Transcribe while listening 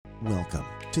Welcome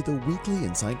to the Weekly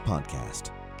Insight Podcast,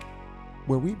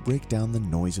 where we break down the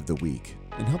noise of the week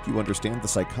and help you understand the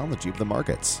psychology of the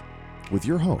markets with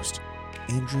your host,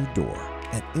 Andrew Dorr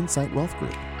at Insight Wealth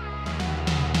Group.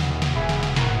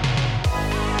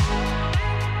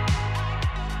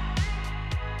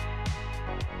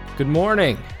 Good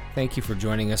morning. Thank you for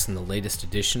joining us in the latest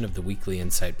edition of the Weekly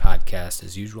Insight Podcast.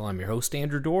 As usual, I'm your host,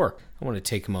 Andrew Dorr. I want to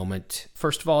take a moment,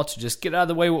 first of all, to just get out of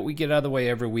the way what we get out of the way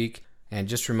every week, and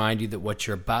just remind you that what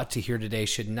you're about to hear today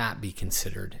should not be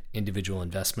considered individual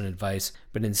investment advice,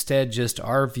 but instead just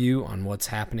our view on what's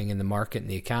happening in the market and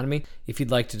the economy. If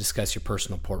you'd like to discuss your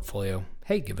personal portfolio,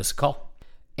 hey, give us a call.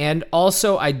 And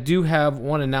also, I do have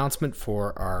one announcement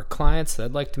for our clients that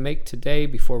I'd like to make today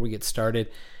before we get started.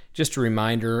 Just a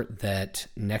reminder that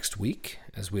next week,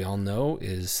 as we all know,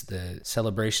 is the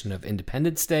celebration of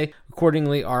Independence Day.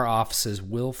 Accordingly, our offices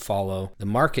will follow the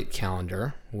market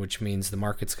calendar, which means the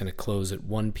market's going to close at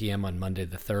 1 p.m. on Monday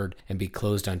the 3rd and be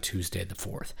closed on Tuesday the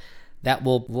 4th. That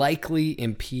will likely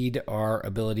impede our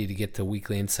ability to get the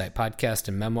Weekly Insight Podcast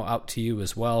and memo out to you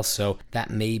as well, so that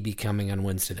may be coming on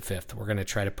Wednesday the 5th. We're going to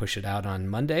try to push it out on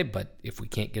Monday, but if we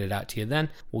can't get it out to you then,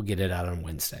 we'll get it out on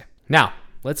Wednesday. Now,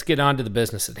 let's get on to the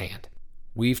business at hand.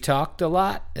 We've talked a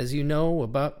lot, as you know,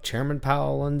 about Chairman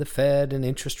Powell and the Fed and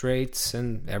interest rates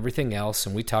and everything else.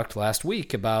 And we talked last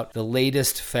week about the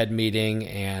latest Fed meeting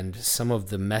and some of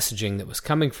the messaging that was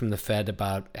coming from the Fed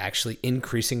about actually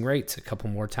increasing rates a couple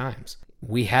more times.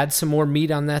 We had some more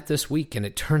meat on that this week, and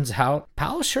it turns out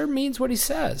Powell sure means what he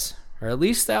says, or at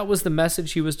least that was the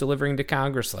message he was delivering to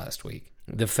Congress last week.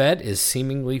 The Fed is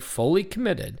seemingly fully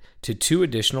committed to 2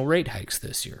 additional rate hikes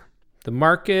this year. The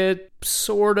market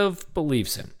sort of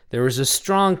believes him. There is a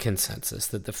strong consensus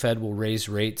that the Fed will raise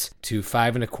rates to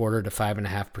 5.25% to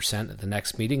 5.5% at the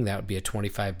next meeting. That would be a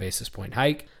 25 basis point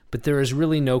hike. But there is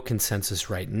really no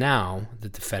consensus right now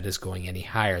that the Fed is going any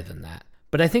higher than that.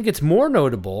 But I think it's more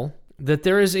notable that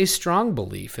there is a strong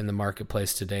belief in the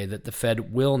marketplace today that the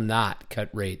Fed will not cut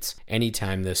rates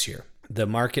anytime this year. The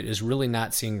market is really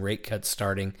not seeing rate cuts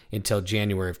starting until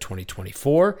January of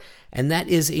 2024, and that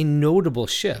is a notable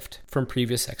shift from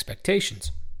previous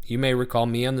expectations. You may recall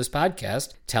me on this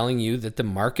podcast telling you that the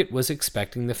market was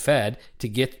expecting the Fed to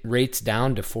get rates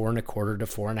down to 4.25% to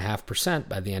 4.5%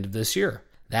 by the end of this year.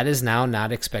 That is now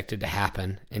not expected to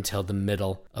happen until the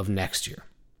middle of next year.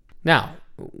 Now,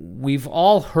 we've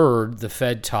all heard the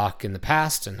Fed talk in the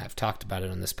past, and I've talked about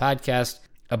it on this podcast,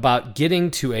 about getting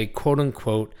to a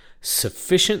quote-unquote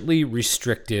sufficiently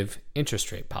restrictive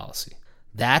interest rate policy.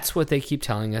 That's what they keep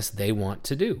telling us they want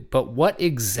to do. But what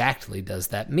exactly does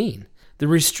that mean? The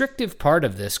restrictive part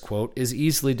of this quote is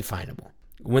easily definable.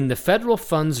 When the federal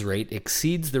funds rate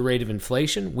exceeds the rate of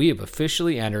inflation, we have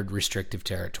officially entered restrictive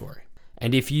territory.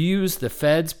 And if you use the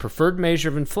Fed's preferred measure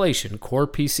of inflation, core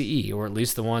PCE, or at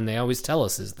least the one they always tell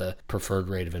us is the preferred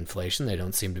rate of inflation, they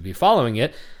don't seem to be following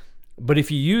it, but if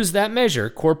you use that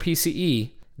measure, core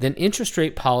PCE, then interest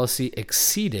rate policy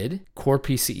exceeded core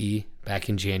PCE back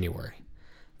in January.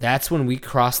 That's when we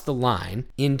crossed the line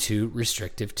into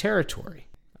restrictive territory.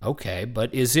 Okay,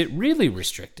 but is it really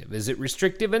restrictive? Is it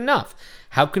restrictive enough?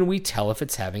 How can we tell if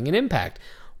it's having an impact?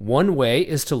 One way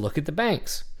is to look at the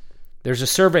banks. There's a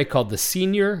survey called the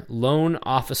Senior Loan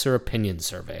Officer Opinion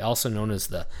Survey, also known as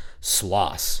the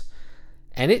SLOS.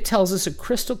 And it tells us a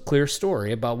crystal clear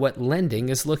story about what lending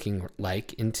is looking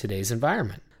like in today's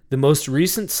environment. The most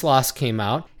recent SLOS came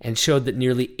out and showed that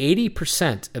nearly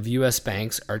 80% of U.S.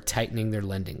 banks are tightening their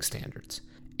lending standards.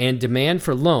 And demand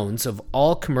for loans of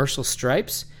all commercial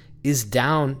stripes is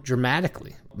down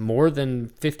dramatically, more than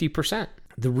 50%.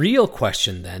 The real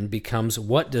question then becomes,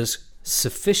 what does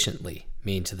sufficiently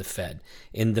mean to the Fed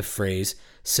in the phrase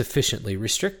sufficiently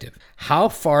restrictive? How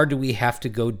far do we have to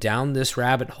go down this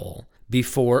rabbit hole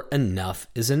before enough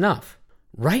is enough?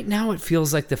 Right now, it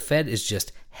feels like the Fed is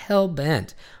just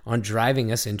hell-bent on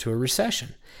driving us into a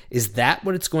recession. Is that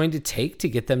what it's going to take to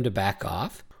get them to back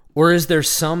off? Or is there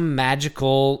some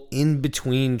magical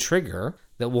in-between trigger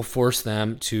that will force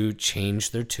them to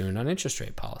change their tune on interest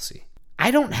rate policy?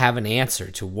 I don't have an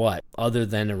answer to what, other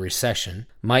than a recession,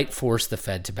 might force the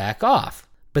Fed to back off.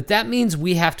 But that means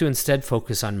we have to instead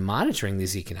focus on monitoring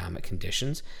these economic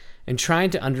conditions and trying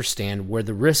to understand where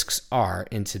the risks are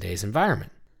in today's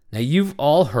environment. Now, you've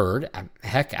all heard,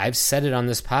 heck, I've said it on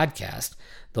this podcast,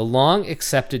 the long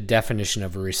accepted definition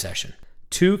of a recession: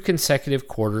 2 consecutive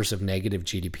quarters of negative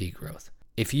GDP growth.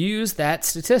 If you use that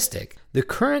statistic, the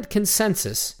current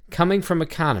consensus coming from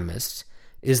economists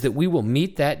is that we will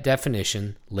meet that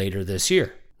definition later this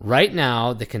year. Right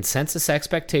now, the consensus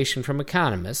expectation from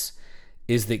economists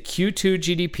is that Q2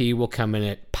 GDP will come in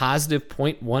at positive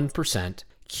 0.1%,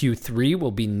 Q3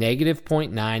 will be negative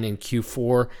 0.9 and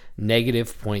Q4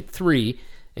 negative 0.3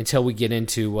 until we get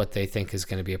into what they think is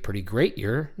going to be a pretty great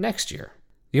year next year.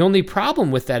 The only problem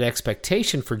with that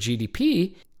expectation for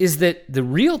GDP is that the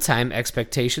real-time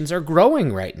expectations are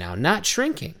growing right now, not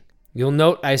shrinking. You'll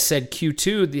note I said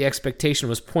Q2, the expectation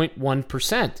was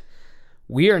 0.1%.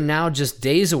 We are now just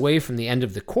days away from the end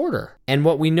of the quarter. And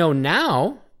what we know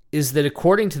now is that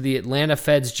according to the Atlanta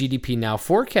Fed's GDP Now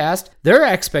forecast, their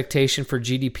expectation for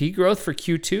GDP growth for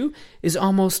Q2 is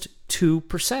almost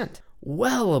 2%,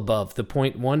 well above the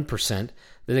 0.1%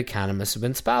 that economists have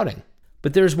been spouting.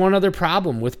 But there's one other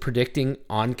problem with predicting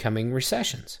oncoming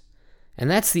recessions, and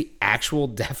that's the actual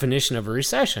definition of a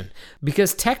recession,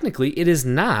 because technically it is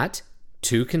not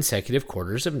 2 consecutive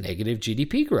quarters of negative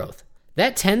GDP growth.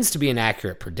 That tends to be an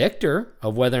accurate predictor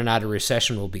of whether or not a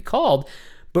recession will be called,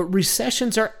 but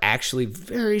recessions are actually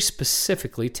very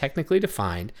specifically technically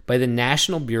defined by the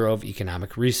National Bureau of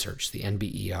Economic Research, the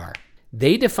NBER.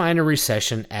 They define a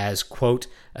recession as, quote,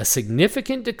 a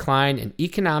significant decline in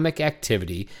economic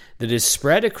activity that is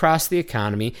spread across the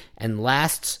economy and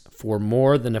lasts for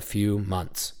more than a few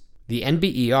months. The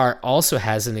NBER also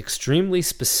has an extremely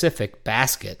specific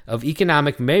basket of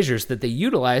economic measures that they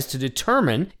utilize to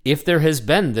determine if there has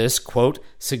been this, quote,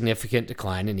 significant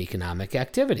decline in economic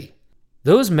activity.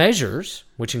 Those measures,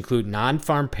 which include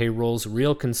non-farm payrolls,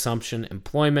 real consumption,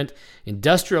 employment,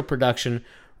 industrial production,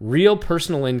 real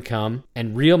personal income,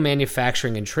 and real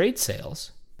manufacturing and trade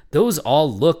sales, those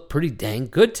all look pretty dang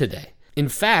good today. In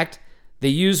fact, they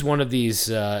use one of these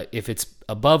if it's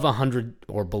above 100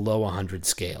 or below 100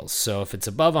 scales. So if it's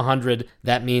above 100,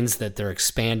 that means that they're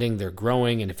expanding, they're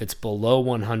growing, and if it's below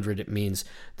 100, it means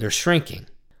they're shrinking.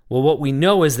 Well, what we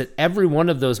know is that every one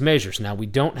of those measures, now we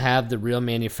don't have the real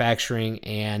manufacturing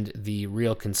and the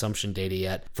real consumption data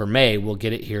yet for May, we'll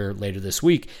get it here later this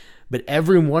week, but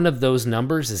every one of those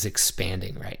numbers is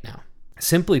expanding right now.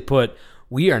 Simply put,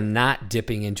 we are not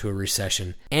dipping into a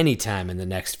recession anytime in the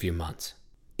next few months.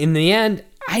 In the end,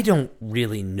 I don't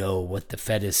really know what the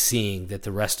Fed is seeing that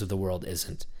the rest of the world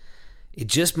isn't. It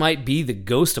just might be the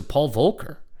ghost of Paul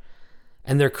Volcker.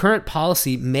 And their current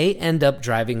policy may end up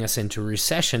driving us into a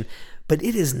recession, but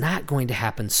it is not going to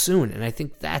happen soon. And I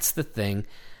think that's the thing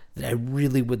that I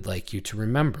really would like you to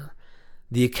remember.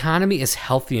 The economy is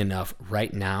healthy enough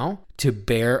right now to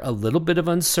bear a little bit of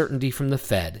uncertainty from the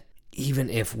Fed, even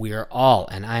if we are all,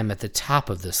 and I'm at the top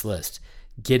of this list,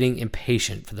 getting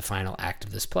impatient for the final act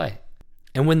of this play.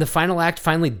 And when the final act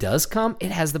finally does come, it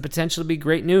has the potential to be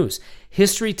great news.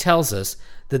 History tells us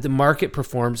that the market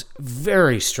performs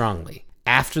very strongly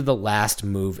after the last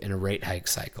move in a rate hike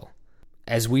cycle.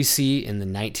 As we see in the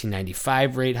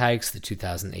 1995 rate hikes, the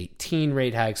 2018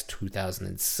 rate hikes,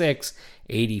 2006,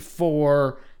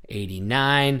 84,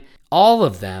 89, all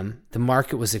of them, the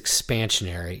market was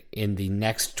expansionary in the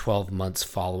next 12 months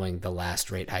following the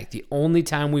last rate hike. The only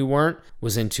time we weren't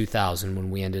was in 2000 when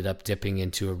we ended up dipping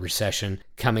into a recession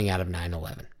coming out of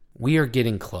 9/11. We are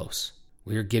getting close.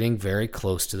 We are getting very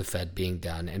close to the Fed being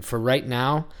done. And for right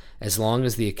now, as long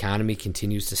as the economy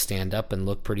continues to stand up and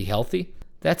look pretty healthy,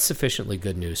 that's sufficiently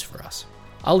good news for us.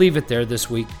 I'll leave it there this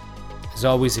week. As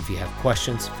always, if you have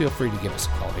questions, feel free to give us a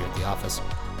call here at the office,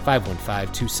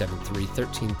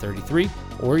 515-273-1333,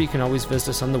 or you can always visit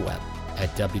us on the web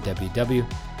at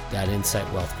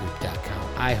www.insightwealthgroup.com.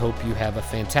 I hope you have a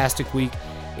fantastic week.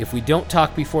 If we don't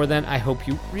talk before then, I hope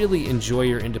you really enjoy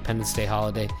your Independence Day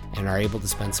holiday and are able to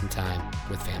spend some time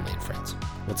with family and friends.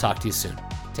 We'll talk to you soon.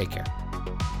 Take care.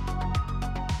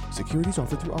 Securities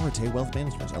offered through Arete Wealth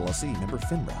Management, LLC, member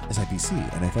FINRA, SIPC,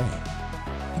 NFA.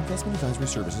 Investment advisory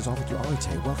services offered through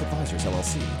Arete Wealth Advisors,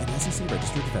 LLC, an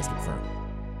SEC-registered investment firm.